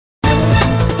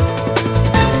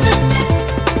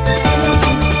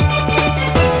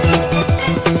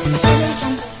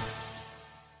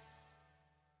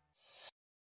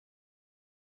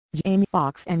Jamie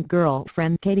Foxx and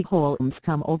girlfriend Katie Holmes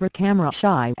come over camera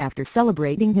shy after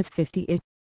celebrating his 50th.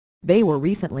 They were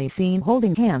recently seen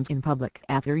holding hands in public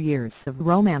after years of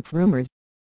romance rumors.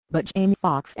 But Jamie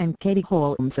Foxx and Katie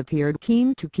Holmes appeared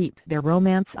keen to keep their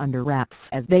romance under wraps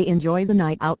as they enjoyed the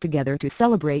night out together to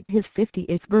celebrate his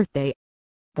 50th birthday.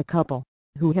 The couple,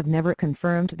 who have never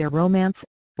confirmed their romance,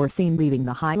 were seen leaving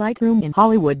the highlight room in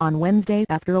Hollywood on Wednesday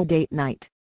after a date night.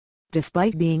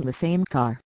 Despite being the same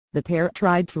car, the pair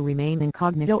tried to remain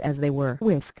incognito as they were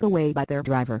whisked away by their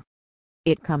driver.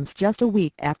 It comes just a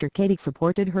week after Katie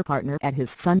supported her partner at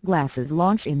his sunglasses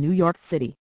launch in New York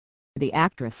City. The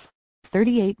actress,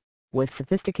 38, was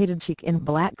sophisticated chic in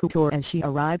black couture as she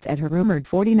arrived at her rumored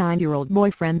 49-year-old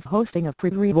boyfriend's hosting of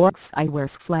Foxx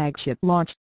eyewear's flagship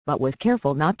launch, but was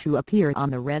careful not to appear on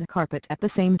the red carpet at the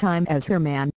same time as her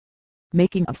man.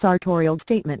 Making a sartorial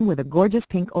statement with a gorgeous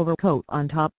pink overcoat on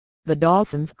top, the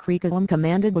Dawson's Creek alum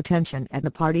commanded attention at the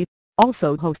party,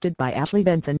 also hosted by Ashley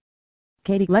Benson.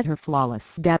 Katie let her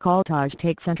flawless décolletage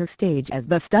take center stage as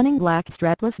the stunning black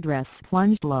strapless dress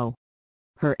plunged low.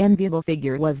 Her enviable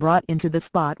figure was brought into the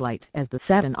spotlight as the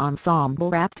satin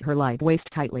ensemble wrapped her light waist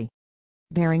tightly.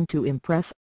 Daring to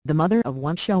impress, the mother of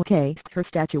one showcased her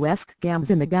statuesque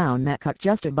gams in the gown that cut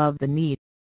just above the knee.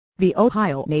 The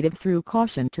Ohio native threw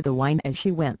caution to the wind as she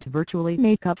went virtually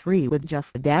makeup-free with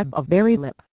just a dab of berry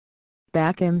lip.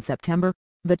 Back in September,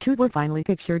 the two were finally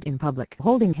pictured in public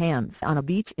holding hands on a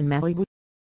beach in Malibu.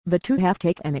 The two have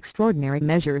taken extraordinary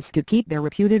measures to keep their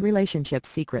reputed relationship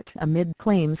secret amid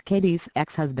claims Katie's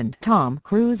ex-husband Tom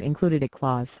Cruise included a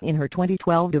clause in her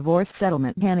 2012 divorce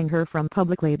settlement banning her from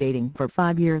publicly dating for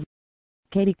 5 years.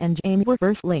 Katie and Jamie were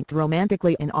first linked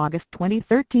romantically in August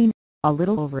 2013, a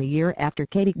little over a year after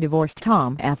Katie divorced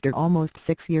Tom after almost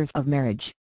 6 years of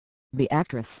marriage. The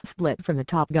actress split from the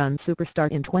Top Gun superstar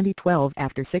in 2012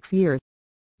 after 6 years.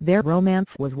 Their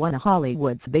romance was one of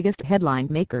Hollywood's biggest headline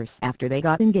makers after they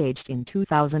got engaged in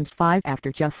 2005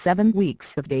 after just 7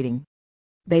 weeks of dating.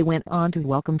 They went on to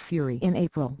welcome Fury in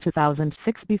April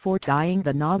 2006 before tying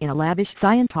the knot in a lavish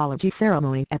Scientology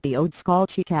ceremony at the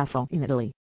Odscalchi Castle in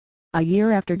Italy. A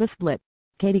year after the split,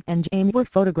 Katie and Jamie were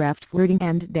photographed flirting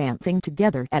and dancing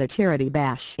together at a charity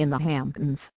bash in the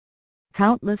Hamptons.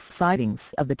 Countless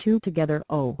sightings of the two together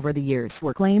over the years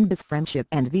were claimed as friendship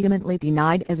and vehemently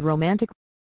denied as romantic.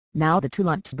 Now the two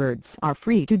lunchbirds are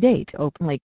free to date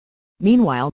openly.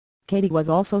 Meanwhile, Katie was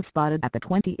also spotted at the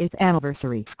 20th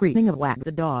anniversary screening of Wag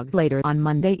the Dog later on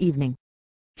Monday evening.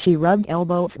 She rubbed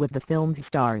elbows with the film's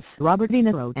stars Robert De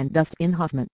Niro and Dustin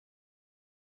Hoffman.